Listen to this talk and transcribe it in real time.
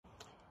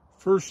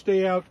First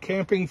day out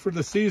camping for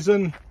the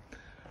season.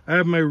 I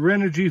have my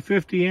Renogy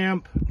 50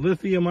 amp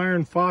lithium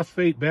iron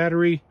phosphate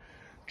battery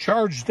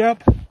charged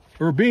up,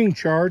 or being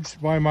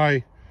charged by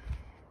my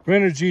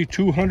Renogy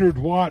 200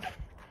 watt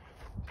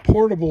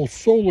portable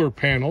solar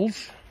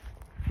panels.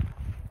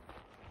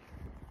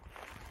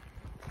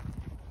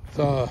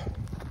 The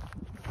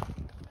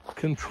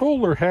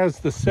controller has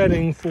the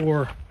setting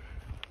for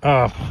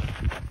the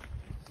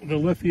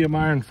lithium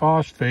iron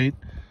phosphate.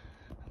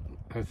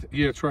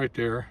 Yeah, it's right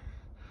there.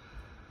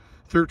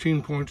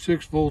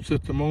 13.6 volts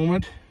at the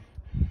moment.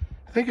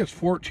 I think it's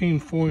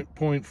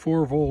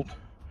 14.4 volt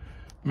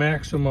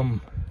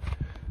maximum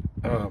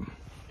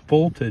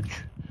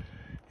voltage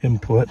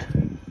input.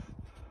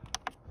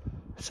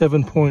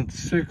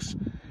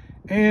 7.6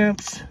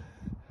 amps,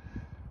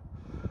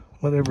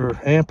 whatever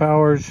amp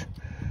hours,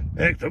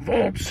 back to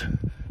volts.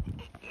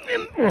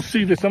 And we'll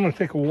see this. I'm going to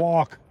take a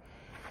walk,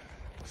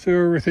 see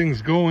where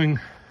everything's going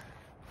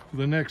for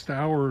the next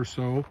hour or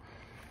so,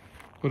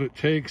 what it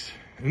takes.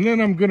 And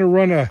then I'm going to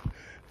run a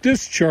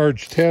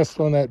discharge test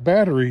on that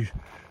battery,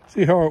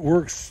 see how it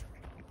works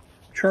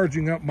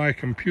charging up my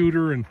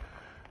computer and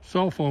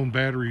cell phone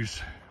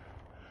batteries.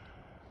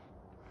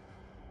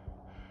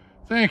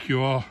 Thank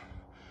you. I'll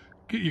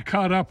get you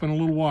caught up in a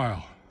little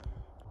while.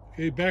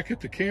 Okay, back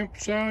at the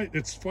campsite.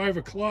 It's 5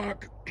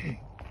 o'clock.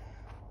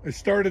 I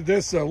started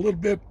this a little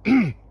bit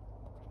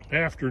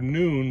after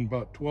noon,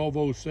 about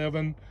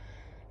 12:07.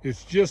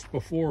 It's just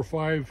before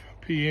 5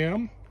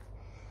 p.m.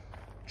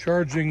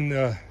 Charging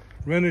the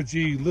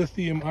Renogy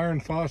Lithium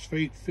Iron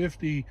Phosphate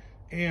 50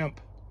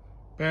 amp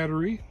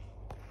battery.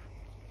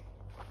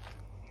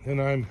 And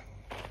I'm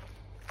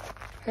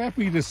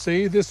happy to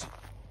say this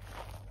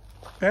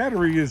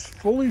battery is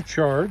fully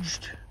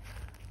charged,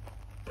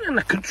 and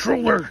the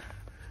controller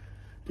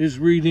is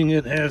reading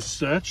it as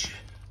such.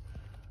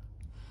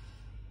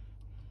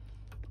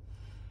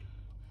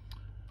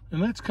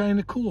 And that's kind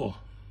of cool.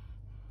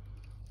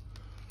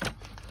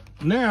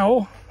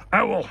 Now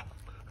I will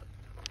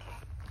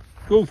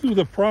go through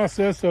the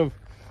process of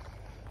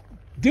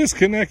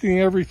disconnecting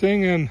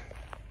everything and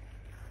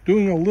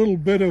doing a little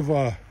bit of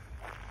a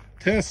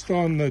test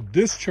on the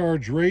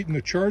discharge rate and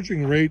the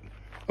charging rate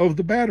of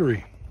the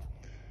battery.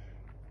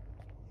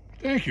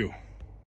 Thank you.